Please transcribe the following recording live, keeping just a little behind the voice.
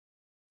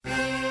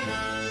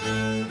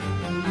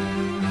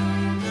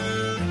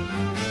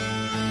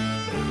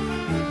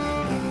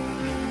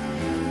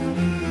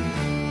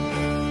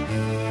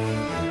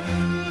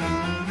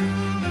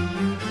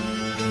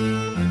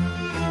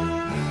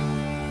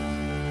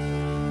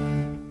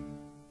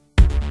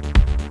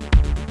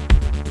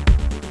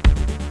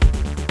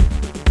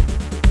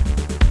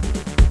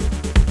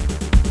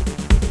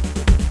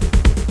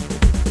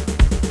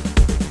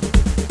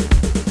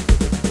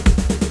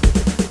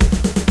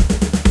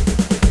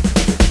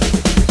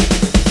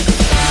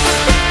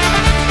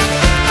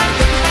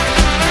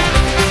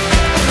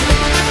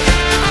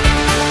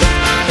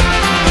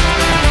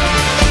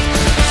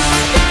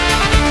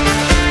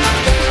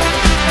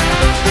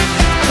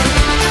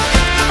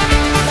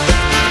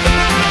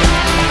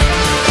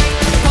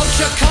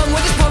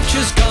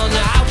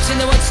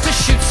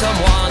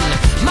Someone,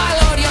 my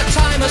lord, your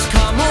time has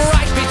come,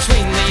 right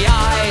between the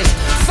eyes.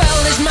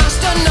 Felled his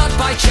master not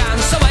by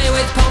chance, away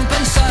with pomp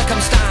and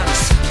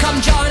circumstance.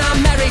 Come join our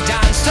merry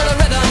dance to the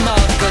rhythm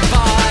of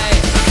goodbye.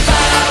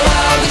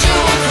 Farewell the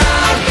jewel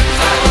crown,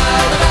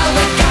 farewell the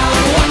velvet gown.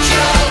 Watch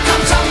it all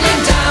come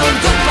tumbling down.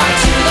 Goodbye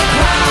to the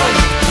crown.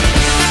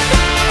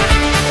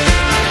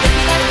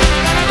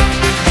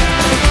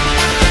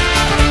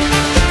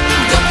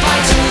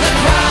 Goodbye to the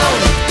crown.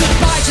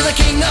 Goodbye to the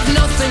king of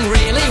nothing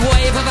really.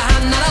 Wave of a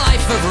hand and a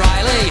life of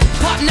Riley.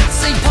 Pot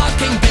Nazi, pot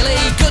King Billy.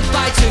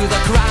 Goodbye to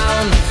the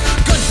crown.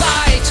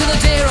 Goodbye to the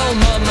dear old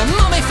mum,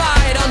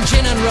 mummified on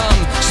gin and rum.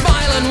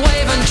 Smile and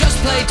wave and just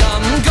play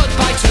dumb.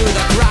 Goodbye to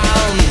the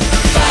crown.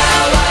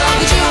 Farewell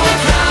the jewel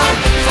crown,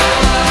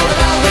 farewell the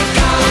velvet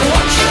gown.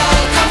 Watch it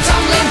all come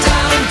tumbling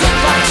down.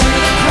 Goodbye to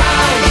the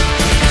crown.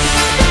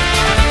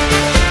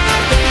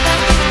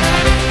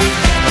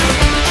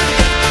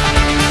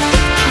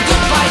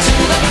 Goodbye to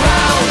the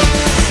crown.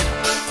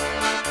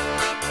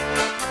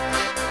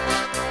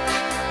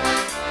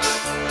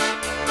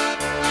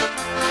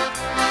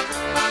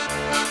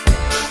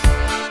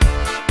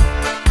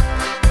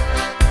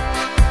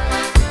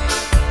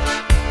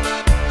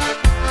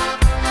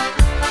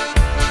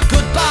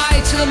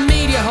 The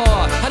media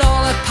whore and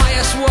all her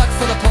pious work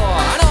for the poor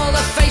and all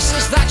the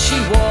faces that she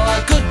wore.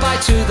 Goodbye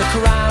to the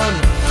crown.